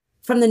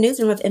From the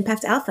newsroom of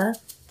Impact Alpha,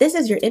 this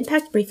is your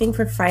Impact Briefing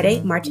for Friday,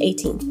 March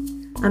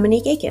 18th. I'm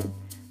Monique Aiken.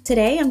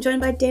 Today, I'm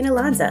joined by Dana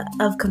Lanza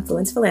of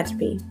Confluence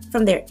Philanthropy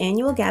from their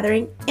annual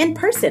gathering in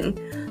person,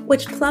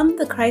 which plumbed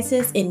the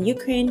crisis in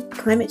Ukraine,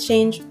 climate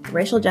change,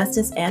 racial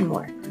justice, and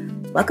more.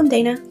 Welcome,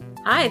 Dana.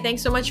 Hi,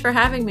 thanks so much for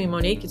having me,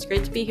 Monique. It's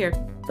great to be here.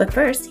 But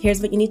first,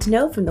 here's what you need to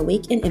know from the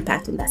week in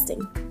impact investing.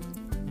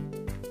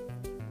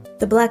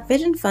 The Black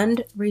Vision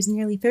Fund raised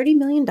nearly $30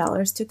 million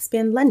to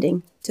expand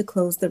lending to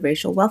close the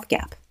racial wealth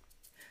gap.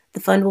 The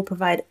fund will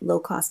provide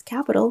low-cost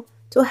capital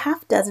to a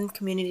half dozen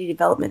community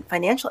development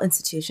financial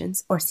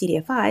institutions, or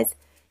CDFIs,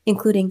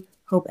 including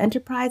Hope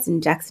Enterprise in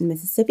Jackson,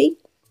 Mississippi,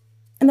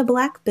 and the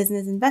Black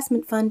Business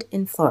Investment Fund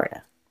in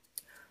Florida.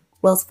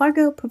 Wells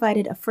Fargo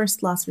provided a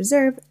first loss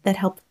reserve that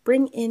helped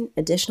bring in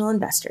additional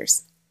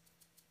investors.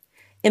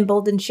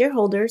 Emboldened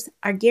shareholders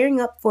are gearing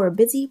up for a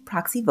busy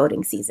proxy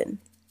voting season.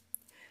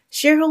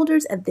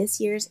 Shareholders at this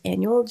year's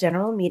annual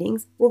general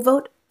meetings will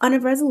vote on a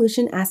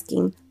resolution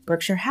asking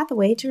Berkshire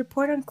Hathaway to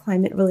report on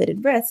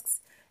climate-related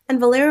risks and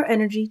Valero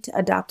Energy to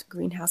adopt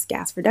greenhouse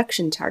gas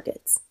reduction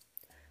targets.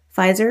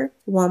 Pfizer,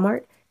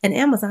 Walmart, and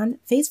Amazon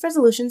face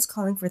resolutions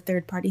calling for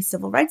third-party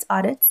civil rights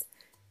audits.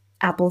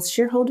 Apple's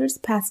shareholders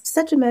passed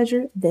such a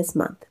measure this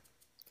month.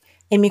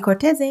 Amy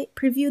Cortese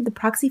previewed the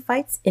proxy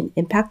fights in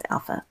Impact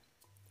Alpha.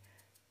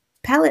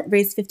 Pallet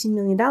raised $15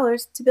 million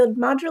to build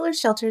modular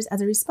shelters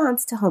as a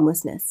response to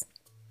homelessness.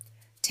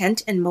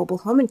 Tent and mobile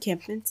home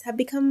encampments have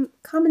become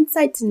common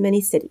sights in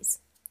many cities.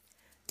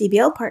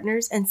 DBL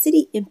Partners and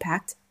City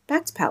Impact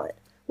backed Pallet,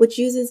 which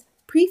uses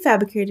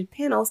prefabricated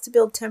panels to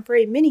build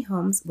temporary mini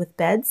homes with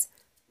beds,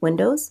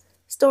 windows,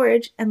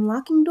 storage, and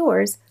locking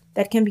doors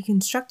that can be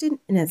constructed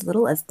in as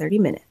little as 30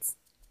 minutes.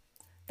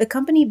 The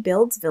company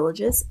builds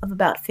villages of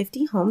about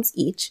 50 homes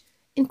each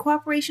in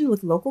cooperation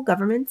with local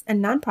governments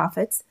and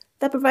nonprofits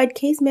that provide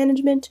case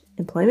management,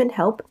 employment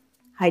help,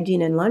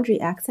 hygiene and laundry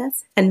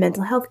access, and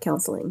mental health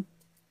counseling.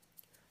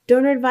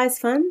 Donor-advised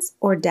funds,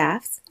 or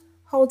DAFs,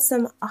 hold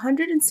some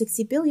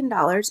 $160 billion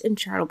in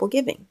charitable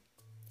giving.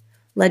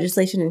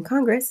 Legislation in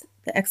Congress,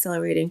 the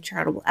Accelerating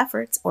Charitable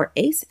Efforts, or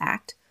ACE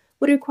Act,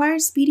 would require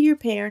speedier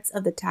payouts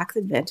of the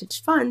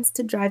tax-advantaged funds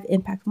to drive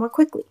impact more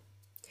quickly.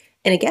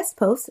 In a guest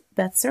post,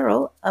 Beth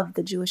Searle of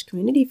the Jewish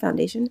Community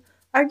Foundation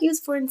argues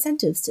for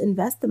incentives to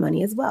invest the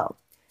money as well,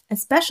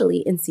 especially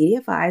in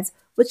CDFIs,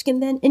 which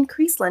can then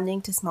increase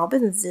lending to small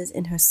businesses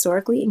in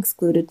historically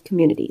excluded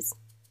communities.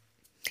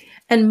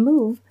 And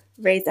Move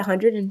raised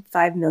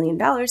 $105 million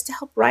to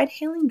help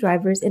ride-hailing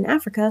drivers in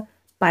Africa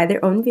buy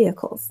their own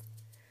vehicles.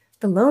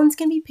 The loans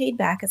can be paid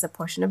back as a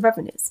portion of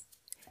revenues.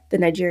 The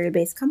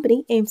Nigeria-based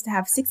company aims to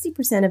have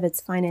 60% of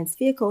its financed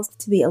vehicles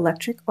to be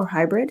electric or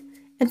hybrid,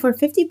 and for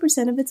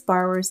 50% of its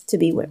borrowers to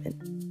be women.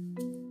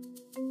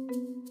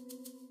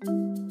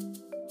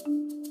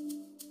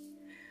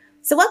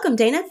 So welcome,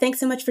 Dana. Thanks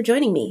so much for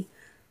joining me.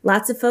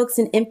 Lots of folks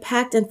in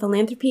impact and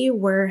philanthropy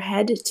were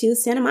headed to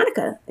Santa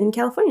Monica in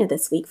California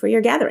this week for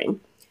your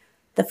gathering.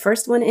 The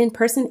first one in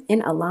person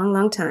in a long,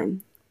 long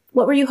time.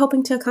 What were you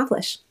hoping to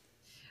accomplish?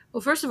 Well,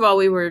 first of all,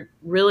 we were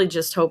really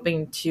just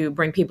hoping to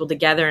bring people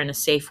together in a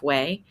safe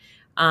way.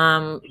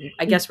 I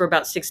guess we're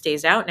about 6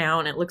 days out now,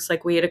 and it looks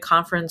like we had a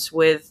conference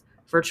with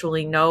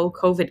virtually no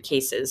COVID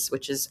cases,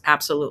 which is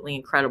absolutely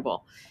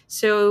incredible.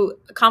 So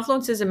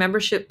Confluence is a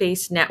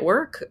membership-based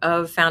network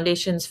of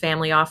foundations,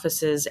 family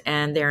offices,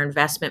 and their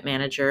investment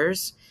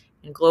managers.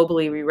 And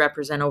globally, we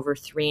represent over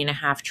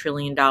 $3.5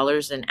 trillion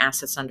in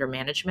assets under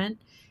management.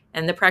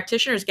 And the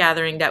practitioners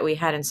gathering that we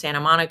had in Santa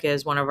Monica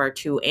is one of our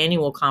 2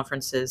 annual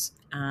conferences.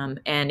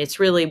 And it's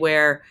really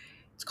where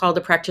it's called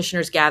the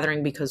practitioners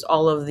gathering because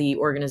all of the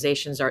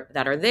organizations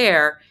that are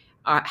there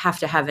have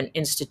to have an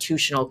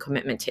institutional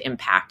commitment to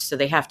impact. So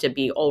they have to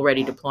be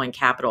already deploying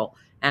capital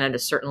and at a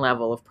certain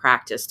level of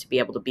practice to be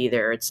able to be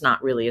there. It's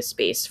not really a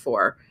space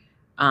for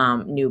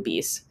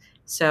newbies.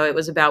 So it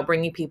was about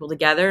bringing people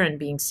together and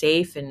being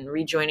safe and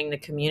rejoining the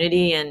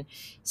community and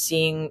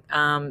seeing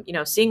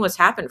what's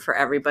happened for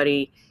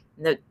everybody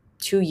in the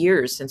 2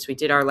 years since we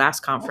did our last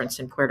conference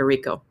in Puerto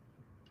Rico.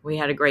 We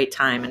had a great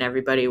time and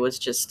everybody was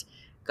just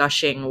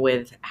gushing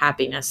with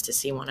happiness to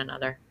see one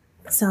another.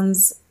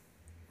 Sounds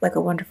like a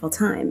wonderful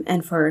time.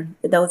 And for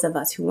those of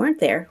us who weren't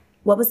there,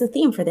 what was the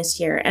theme for this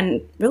year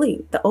and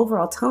really the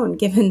overall tone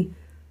given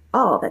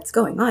all that's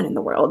going on in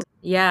the world?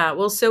 Yeah,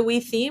 well, so we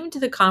themed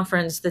the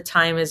conference "The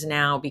Time Is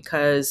Now"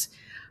 because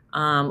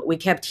we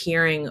kept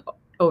hearing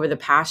over the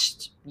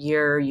past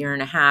year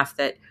and a half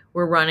that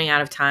we're running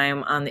out of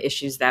time on the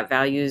issues that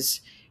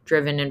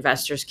values-driven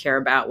investors care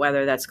about,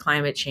 whether that's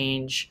climate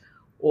change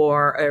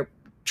or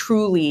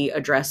truly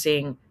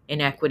addressing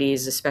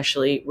inequities,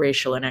 especially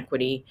racial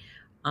inequity,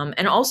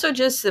 and also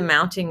just the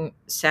mounting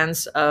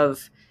sense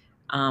of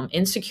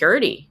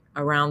insecurity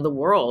around the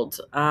world.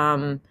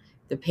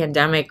 The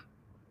pandemic,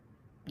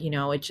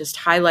 it just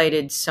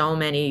highlighted so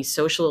many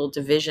social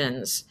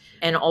divisions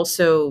and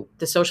also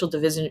the social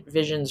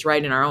divisions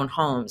right in our own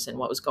homes and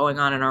what was going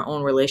on in our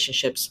own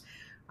relationships.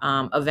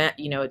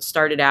 It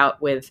started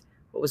out with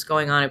what was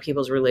going on in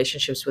people's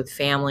relationships with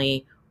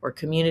family or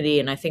community.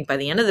 And I think by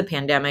the end of the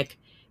pandemic,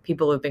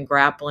 people have been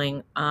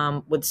grappling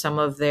with some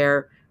of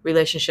their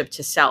relationship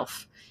to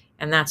self.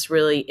 And that's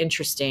really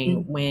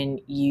interesting when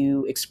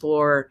you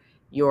explore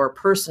your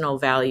personal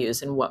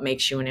values and what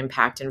makes you an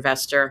impact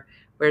investor.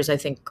 Whereas I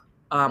think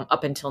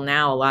up until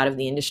now, a lot of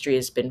the industry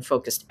has been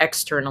focused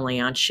externally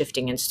on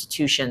shifting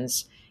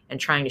institutions and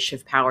trying to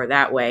shift power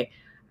that way.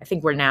 I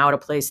think we're now at a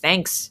place,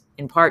 thanks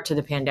in part to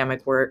the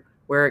pandemic, where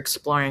we're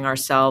exploring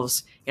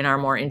ourselves in our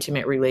more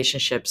intimate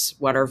relationships,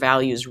 what our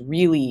values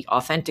really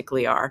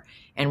authentically are,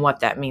 and what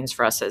that means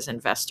for us as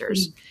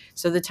investors.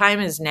 So the time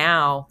is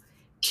now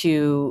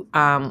to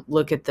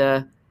look at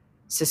the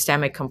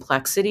systemic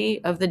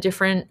complexity of the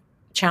different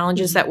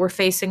challenges that we're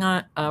facing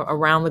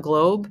around the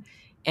globe,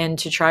 and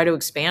to try to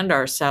expand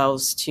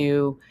ourselves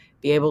to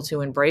be able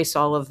to embrace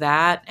all of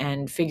that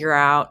and figure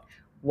out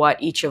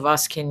what each of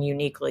us can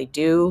uniquely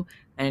do,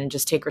 and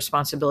just take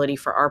responsibility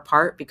for our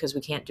part, because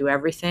we can't do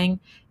everything,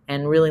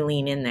 and really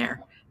lean in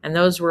there. And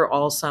those were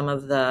all some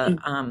of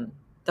the,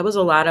 that was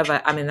a lot of,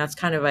 I mean, that's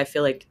kind of, I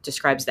feel like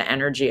describes the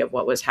energy of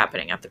what was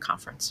happening at the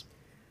conference.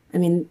 I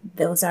mean,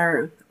 those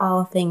are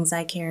all things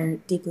I care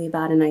deeply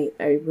about, and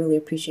I really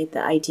appreciate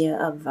the idea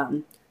of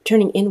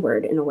turning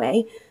inward in a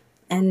way.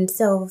 And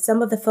so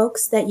some of the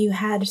folks that you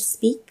had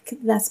speak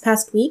this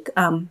past week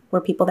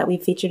were people that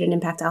we've featured in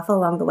Impact Alpha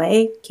along the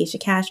way: Keisha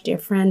Cash, dear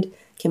friend,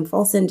 Kim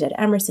Folson, Jed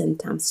Emerson,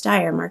 Tom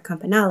Steyer, Mark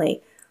Campanale,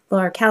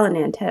 Laura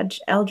Callanan, Ted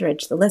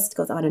Eldridge, the list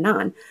goes on and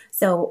on.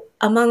 So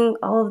among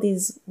all of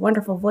these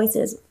wonderful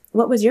voices,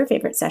 what was your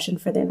favorite session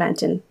for the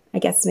event? And I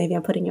guess maybe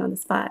I'm putting you on the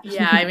spot.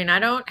 Yeah, I mean, I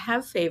don't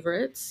have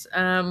favorites,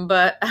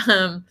 but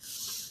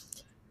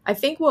I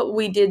think what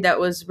we did that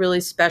was really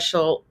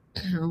special,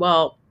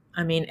 well,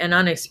 I mean, and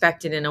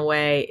unexpected in a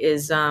way,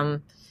 is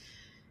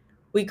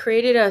we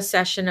created a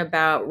session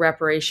about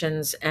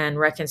reparations and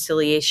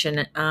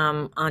reconciliation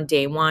on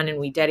day one, and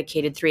we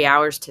dedicated 3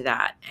 hours to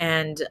that.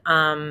 And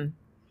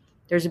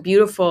there's a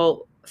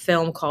beautiful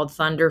film called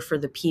Thunder for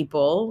the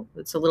People.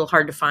 It's a little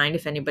hard to find.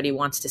 If anybody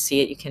wants to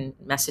see it, you can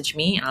message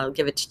me and I'll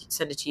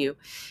send it to you.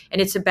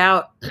 And it's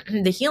about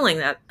the healing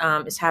that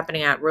is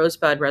happening at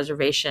Rosebud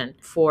Reservation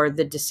for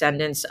the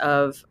descendants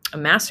of a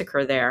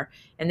massacre there.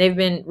 And they've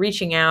been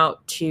reaching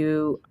out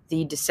to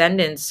the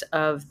descendants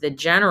of the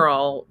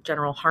General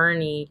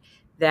Harney,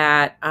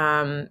 that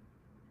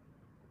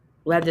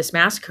led this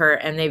massacre,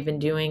 and they've been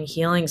doing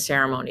healing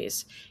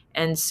ceremonies.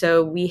 And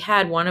so we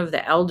had one of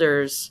the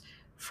elders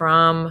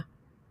from,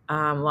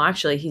 well,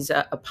 actually, he's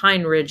a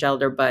Pine Ridge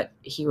elder, but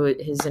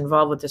he's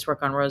involved with this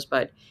work on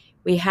Rosebud.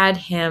 We had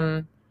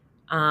him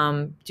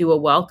do a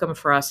welcome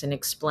for us and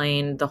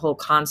explain the whole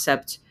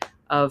concept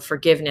of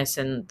forgiveness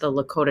in the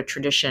Lakota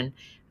tradition.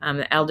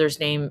 The elder's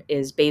name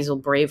is Basil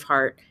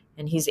Braveheart,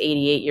 and he's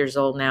 88 years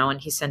old now,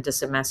 and he sent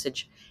us a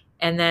message.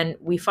 And then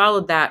we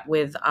followed that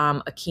with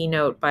a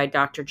keynote by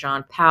Dr.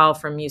 John Powell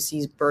from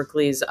UC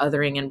Berkeley's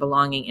Othering and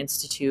Belonging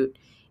Institute.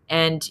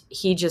 And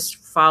he just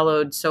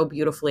followed so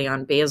beautifully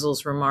on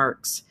Basil's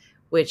remarks,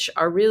 which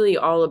are really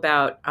all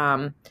about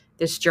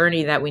this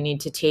journey that we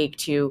need to take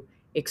to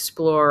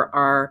explore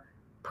our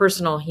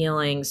personal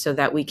healing so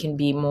that we can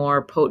be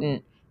more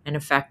potent and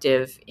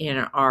effective in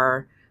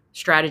our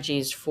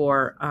strategies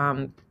for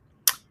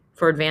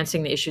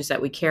advancing the issues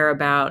that we care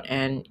about,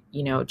 and,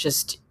 you know,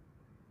 just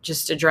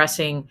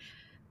addressing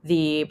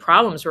the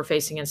problems we're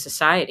facing in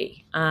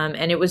society.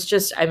 And it was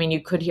just, I mean,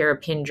 you could hear a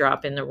pin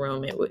drop in the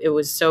room. It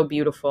was so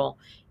beautiful.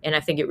 And I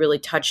think it really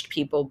touched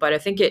people. But I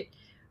think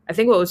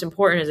what was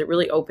important is it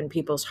really opened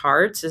people's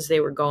hearts as they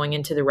were going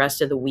into the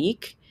rest of the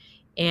week.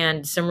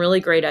 And some really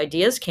great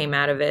ideas came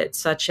out of it,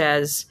 such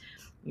as,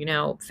 you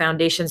know,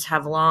 foundations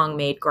have long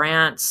made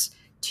grants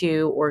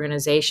to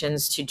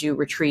organizations to do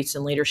retreats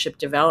and leadership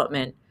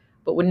development.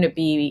 But wouldn't it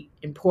be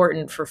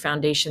important for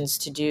foundations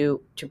to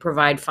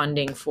provide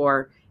funding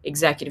for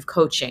executive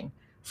coaching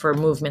for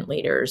movement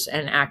leaders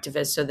and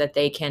activists, so that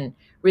they can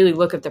really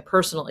look at the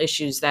personal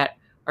issues that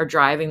are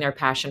driving their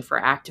passion for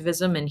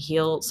activism and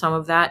heal some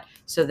of that,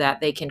 so that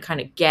they can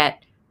kind of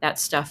get that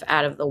stuff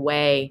out of the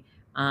way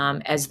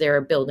as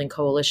they're building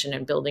coalition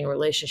and building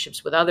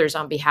relationships with others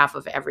on behalf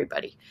of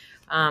everybody.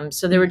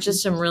 So there were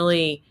just some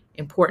really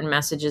important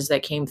messages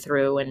that came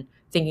through, and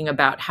thinking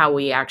about how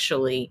we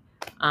actually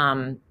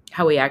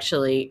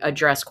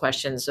address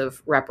questions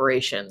of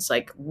reparations,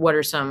 like what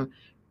are some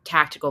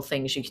tactical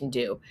things you can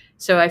do.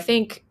 So I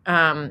think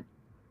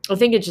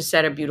it just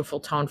set a beautiful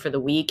tone for the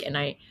week, and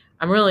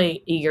I'm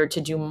really eager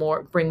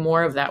to bring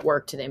more of that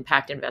work to the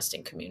impact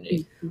investing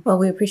community. Well,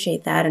 we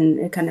appreciate that, and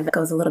it kind of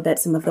goes a little bit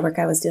some of the work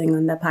I was doing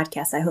on the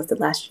podcast I hosted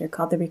last year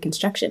called The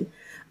Reconstruction.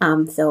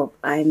 So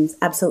I'm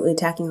absolutely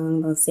tacking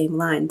along those same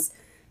lines.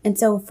 And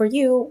so for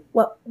you,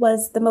 what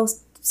was the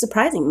most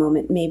surprising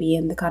moment maybe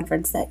in the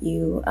conference that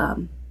you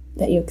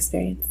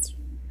experienced?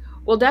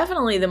 Well,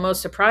 definitely the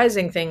most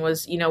surprising thing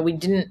was, you know, we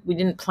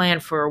didn't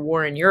plan for a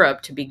war in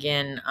Europe to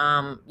begin,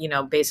 you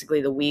know,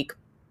 basically the week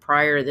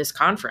prior to this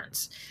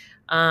conference.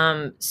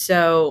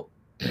 So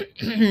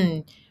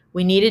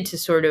we needed to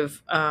sort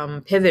of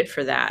pivot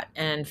for that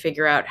and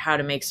figure out how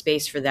to make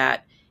space for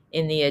that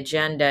in the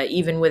agenda,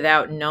 even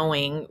without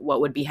knowing what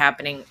would be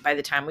happening by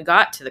the time we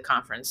got to the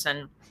conference.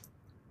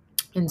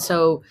 And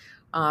so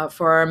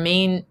for our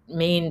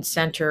main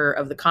center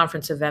of the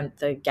conference event,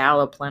 the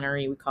gala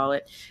plenary, we call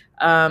it,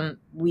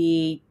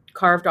 we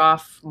carved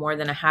off more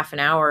than a half an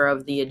hour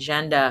of the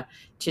agenda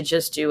to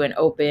just do an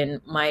open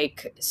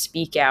mic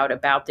speak out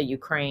about the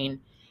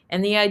Ukraine.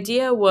 And the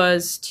idea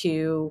was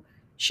to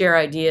share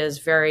ideas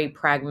very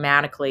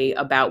pragmatically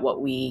about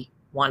what we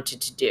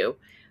wanted to do.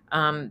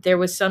 There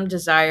was some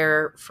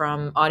desire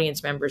from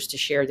audience members to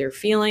share their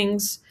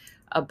feelings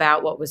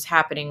about what was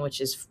happening, which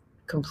is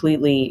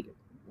completely,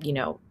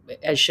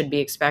 as should be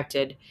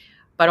expected.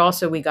 But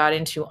also, we got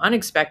into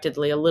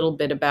unexpectedly a little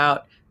bit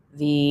about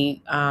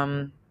the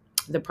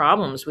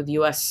problems with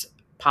U.S.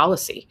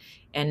 policy,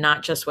 and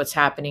not just what's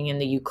happening in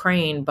the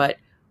Ukraine, but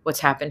what's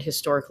happened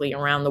historically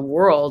around the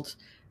world,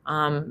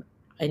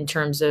 in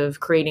terms of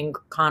creating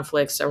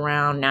conflicts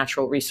around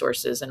natural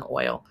resources and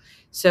oil.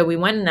 So we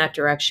went in that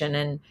direction,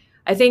 and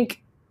I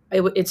think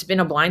it's been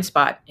a blind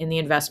spot in the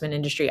investment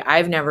industry.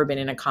 I've never been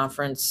in a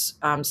conference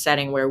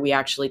setting where we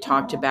actually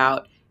talked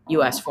about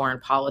U.S.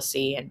 foreign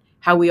policy and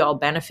how we all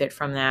benefit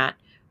from that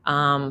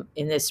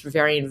in this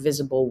very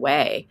invisible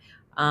way.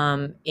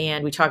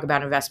 And we talk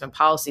about investment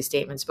policy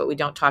statements, but we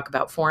don't talk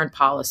about foreign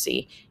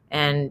policy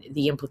and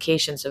the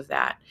implications of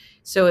that.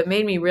 So it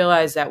made me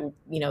realize that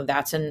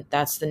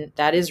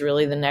that is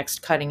really the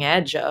next cutting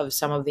edge of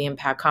some of the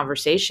impact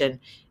conversation,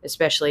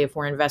 especially if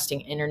we're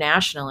investing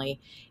internationally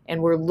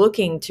and we're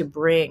looking to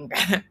bring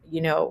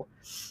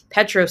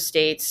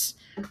petrostates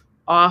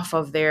off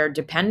of their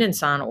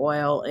dependence on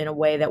oil in a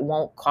way that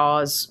won't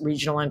cause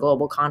regional and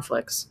global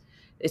conflicts.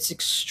 It's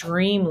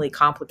extremely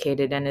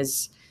complicated, and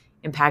as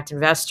impact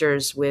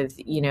investors with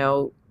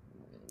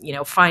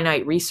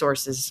finite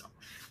resources,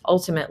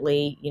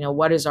 ultimately,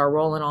 what is our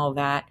role in all of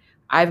that?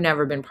 I've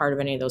never been part of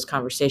any of those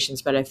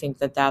conversations, but I think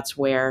that that's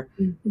where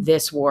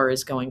this war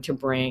is going to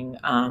bring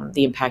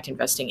the impact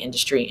investing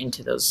industry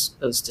into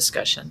those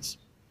discussions.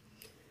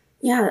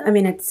 Yeah, I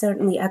mean, it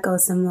certainly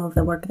echoes some of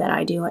the work that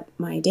I do at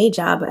my day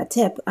job at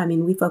TIP. I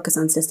mean, we focus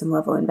on system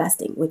level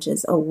investing, which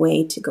is a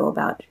way to go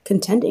about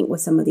contending with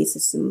some of these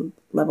system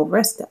level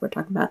risks that we're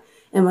talking about.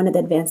 And one of the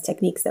advanced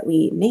techniques that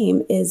we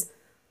name is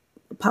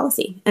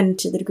policy. And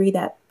to the degree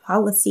that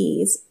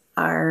policies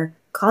are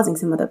causing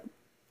some of the,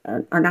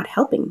 are not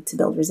helping to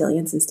build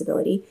resilience and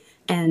stability.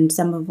 And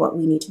some of what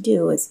we need to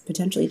do is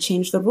potentially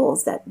change the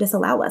rules that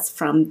disallow us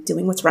from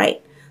doing what's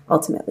right,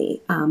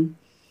 ultimately.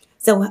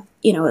 So,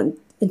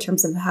 in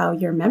terms of how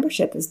your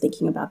membership is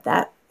thinking about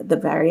that, the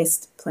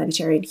various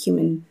planetary and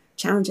human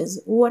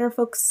challenges, what are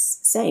folks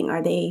saying?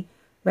 Are they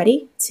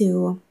ready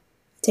to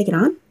take it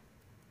on?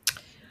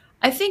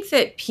 I think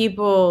that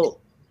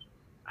people,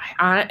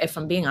 if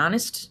I'm being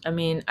honest, I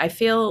mean, I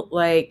feel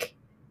like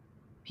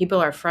people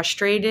are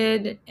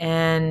frustrated,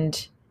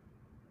 and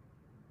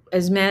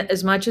as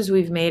much as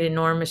we've made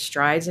enormous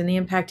strides in the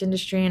impact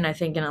industry, and I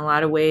think in a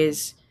lot of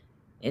ways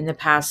in the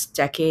past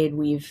decade,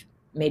 we've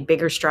made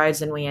bigger strides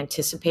than we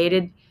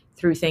anticipated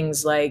through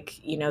things like,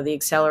 the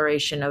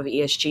acceleration of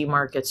ESG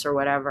markets or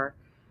whatever.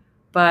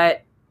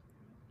 But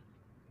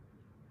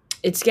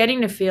it's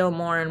getting to feel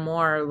more and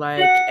more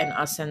like an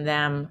us and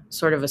them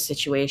sort of a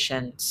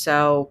situation.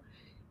 So,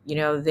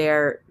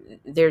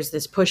 there's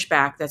this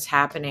pushback that's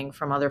happening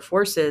from other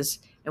forces,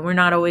 and we're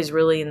not always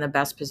really in the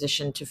best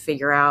position to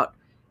figure out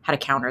how to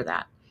counter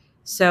that.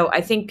 So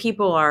I think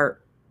people are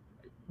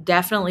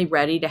definitely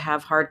ready to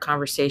have hard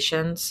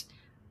conversations.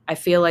 I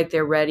feel like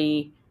they're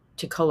ready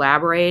to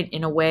collaborate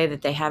in a way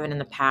that they haven't in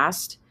the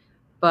past.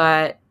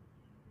 But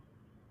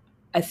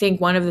I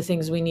think one of the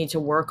things we need to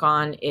work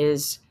on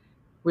is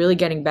really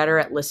getting better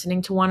at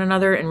listening to one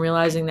another and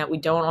realizing that we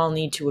don't all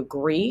need to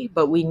agree,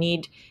 but we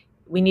need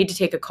to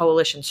take a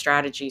coalition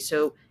strategy.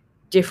 So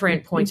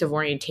different points of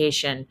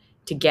orientation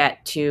to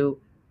get to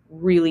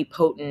really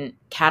potent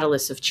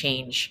catalysts of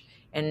change.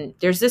 And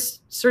there's this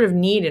sort of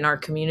need in our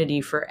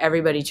community for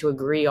everybody to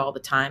agree all the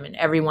time and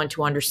everyone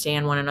to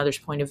understand one another's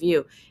point of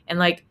view.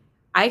 And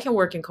I can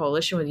work in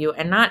coalition with you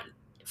and not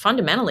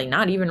fundamentally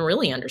not even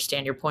really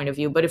understand your point of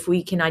view. But if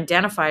we can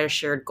identify a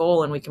shared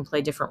goal and we can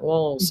play different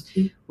roles,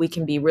 we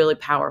can be really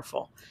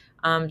powerful.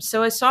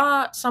 So I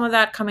saw some of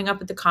that coming up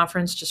at the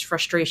conference, just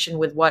frustration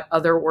with what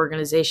other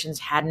organizations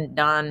hadn't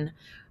done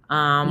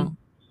and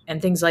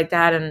things like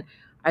that. And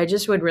I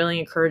just would really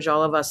encourage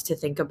all of us to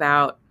think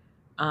about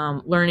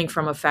learning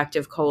from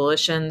effective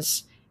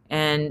coalitions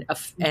and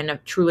a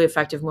truly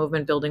effective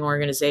movement building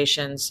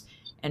organizations,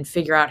 and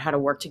figure out how to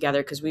work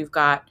together, because we've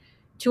got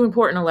 2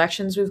 important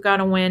elections we've got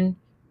to win.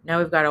 Now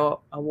we've got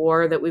a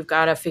war that we've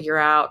got to figure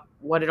out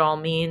what it all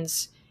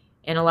means,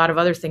 and a lot of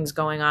other things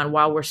going on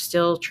while we're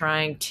still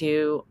trying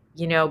to,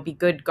 be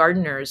good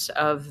gardeners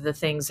of the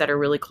things that are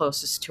really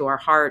closest to our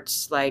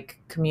hearts, like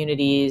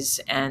communities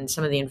and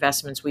some of the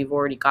investments we've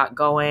already got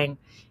going,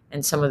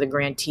 and some of the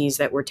grantees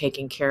that we're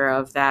taking care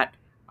of that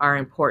are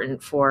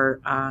important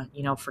for,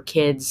 for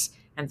kids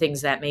and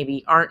things that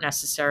maybe aren't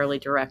necessarily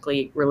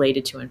directly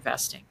related to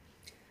investing.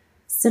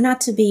 So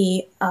not to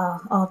be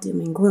all doom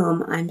and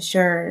gloom, I'm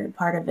sure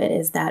part of it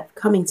is that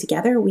coming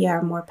together, we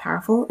are more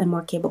powerful and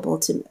more capable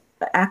to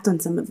act on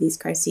some of these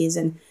crises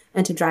and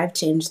to drive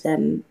change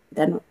than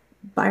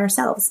by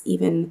ourselves.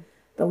 Even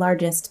the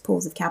largest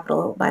pools of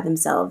capital by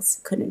themselves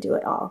couldn't do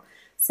it all.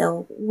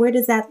 So where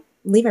does that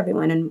leave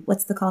everyone, and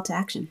what's the call to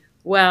action?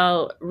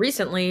 Well,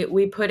 recently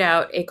we put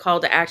out a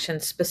call to action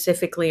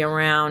specifically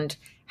around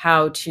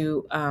how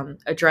to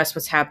address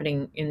what's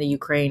happening in the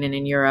Ukraine and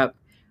in Europe.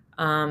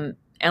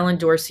 Ellen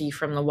Dorsey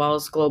from the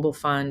Wells Global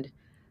Fund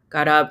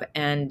got up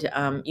and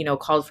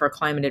called for a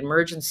climate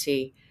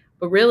emergency.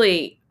 But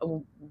really,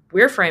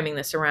 we're framing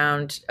this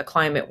around a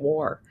climate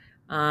war,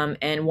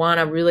 and want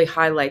to really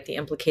highlight the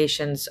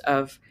implications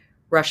of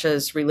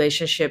Russia's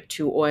relationship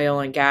to oil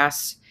and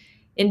gas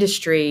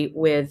industry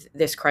with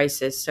this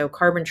crisis. So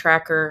Carbon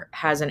Tracker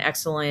has an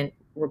excellent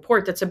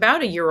report that's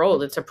about a year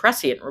old. It's a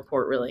prescient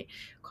report, really,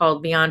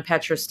 called Beyond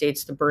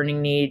Petrostates, the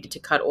Burning Need to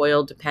Cut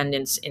Oil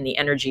Dependence in the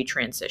Energy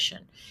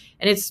Transition.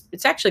 And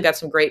it's actually got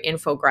some great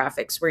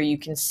infographics where you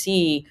can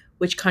see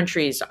which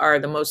countries are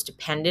the most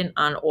dependent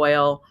on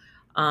oil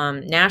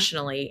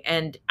nationally.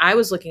 And I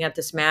was looking at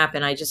this map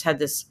and I just had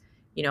this,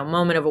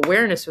 moment of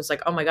awareness. Was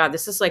like, oh my God,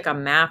 this is like a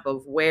map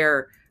of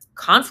where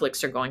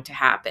conflicts are going to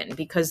happen,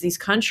 because these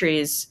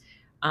countries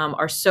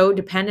are so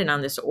dependent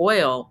on this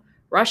oil.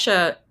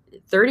 Russia,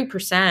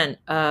 30%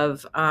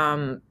 of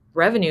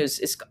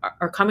revenues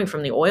are coming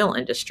from the oil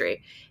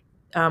industry.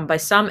 By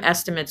some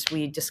estimates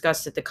we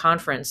discussed at the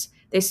conference,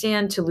 they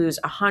stand to lose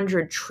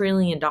 $100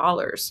 trillion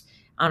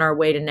on our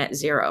way to net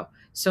zero.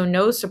 So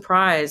no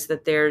surprise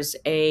that there's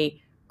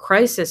a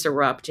crisis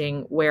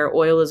erupting where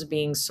oil is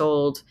being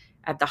sold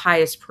at the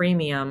highest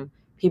premium.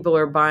 People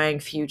are buying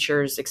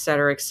futures, et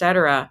cetera, et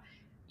cetera.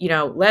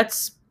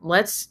 Let's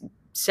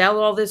sell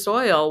all this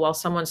oil while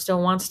someone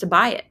still wants to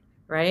buy it,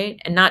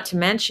 right? And not to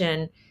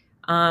mention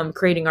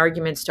creating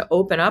arguments to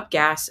open up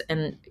gas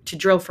and to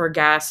drill for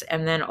gas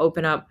and then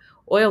open up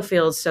oil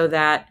fields so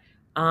that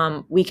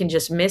we can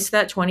just miss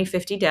that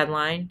 2050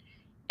 deadline.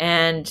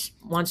 And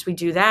once we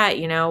do that,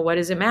 what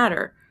does it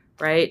matter,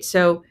 right?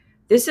 So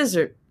this is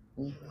a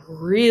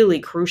really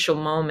crucial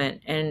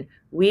moment, and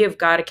we have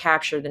got to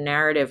capture the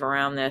narrative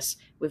around this.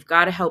 We've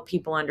got to help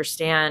people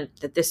understand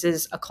that this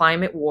is a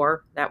climate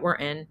war that we're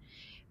in.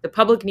 The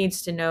public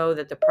needs to know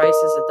that the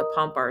prices at the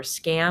pump are a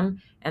scam,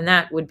 and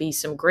that would be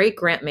some great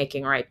grant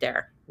making right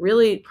there.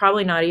 Really,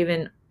 probably not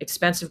even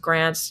expensive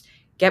grants.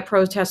 Get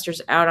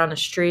protesters out on the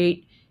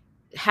street,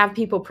 have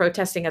people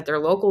protesting at their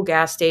local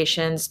gas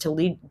stations to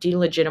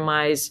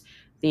delegitimize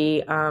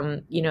the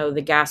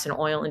gas and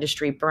oil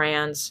industry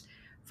brands.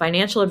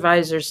 Financial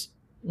advisors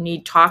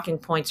need talking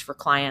points for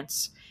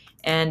clients,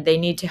 and they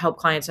need to help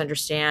clients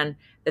understand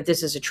that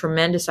this is a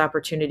tremendous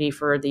opportunity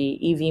for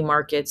the EV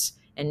markets.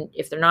 And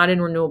if they're not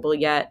in renewable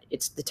yet,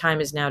 the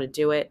time is now to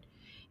do it.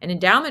 And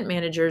endowment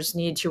managers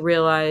need to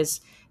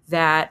realize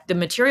that the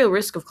material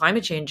risk of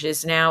climate change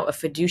is now a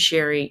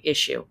fiduciary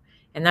issue.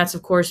 And that's,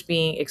 of course,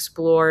 being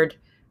explored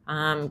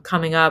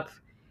coming up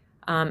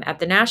at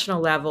the national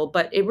level,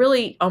 but it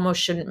really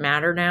almost shouldn't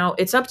matter now.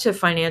 It's up to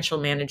financial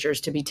managers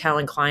to be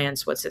telling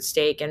clients what's at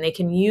stake, and they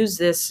can use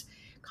this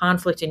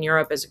conflict in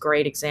Europe as a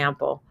great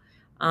example.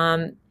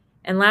 And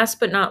last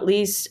but not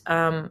least,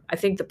 I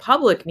think the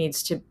public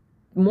needs to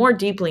more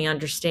deeply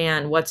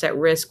understand what's at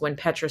risk when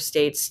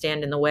petrostates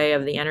stand in the way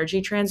of the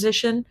energy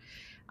transition.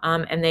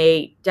 And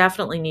they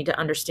definitely need to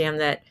understand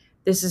that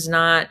this is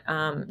not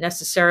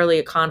necessarily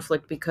a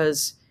conflict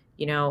because,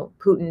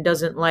 Putin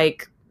doesn't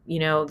like,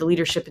 the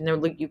leadership in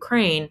the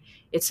Ukraine.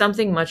 It's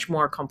something much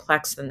more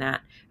complex than that.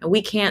 And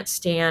we can't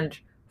stand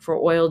for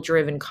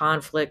oil-driven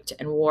conflict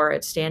and war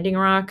at Standing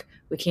Rock.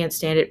 We can't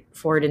stand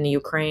for it in the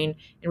Ukraine,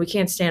 and we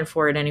can't stand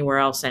for it anywhere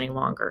else any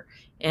longer.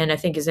 And I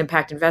think as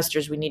impact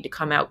investors, we need to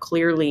come out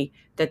clearly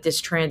that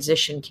this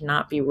transition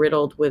cannot be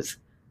riddled with,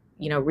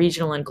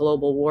 regional and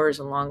global wars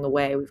along the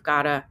way. We've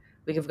got to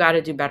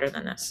do better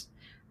than this.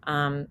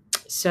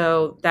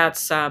 So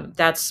that's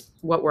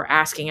what we're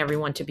asking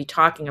everyone to be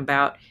talking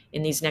about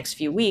in these next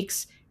few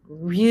weeks.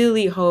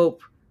 Really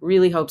hope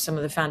some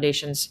of the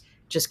foundations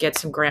just get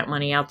some grant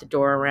money out the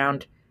door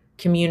around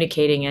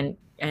communicating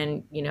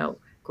and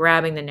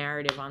grabbing the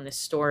narrative on this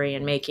story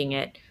and making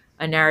it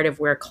a narrative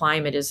where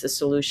climate is the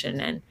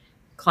solution and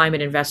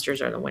climate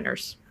investors are the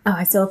winners. Oh,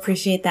 I so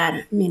appreciate that.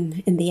 I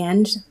mean, in the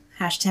end,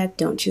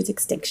 #don't choose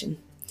extinction.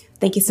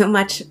 Thank you so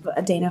much,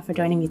 Dana, for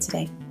joining me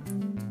today.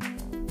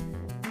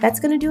 That's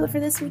going to do it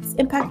for this week's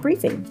Impact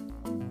Briefing.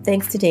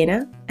 Thanks to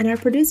Dana and our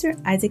producer,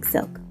 Isaac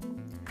Silk.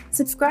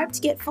 Subscribe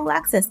to get full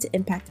access to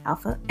Impact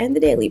Alpha and the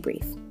Daily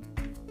Brief.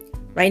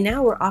 Right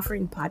now, we're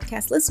offering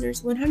podcast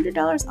listeners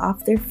 $100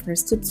 off their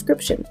first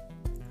subscription.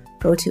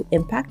 Go to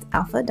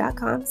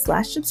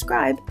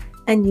impactalpha.com/subscribe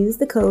and use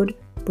the code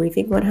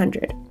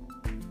Briefing100.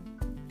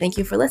 Thank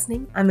you for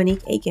listening. I'm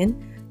Monique Aiken,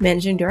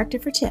 Managing Director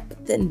for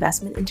CHIP, the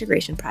Investment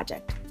Integration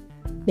Project.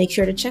 Make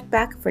sure to check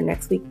back for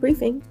next week's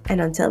briefing,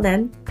 and until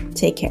then,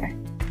 take care.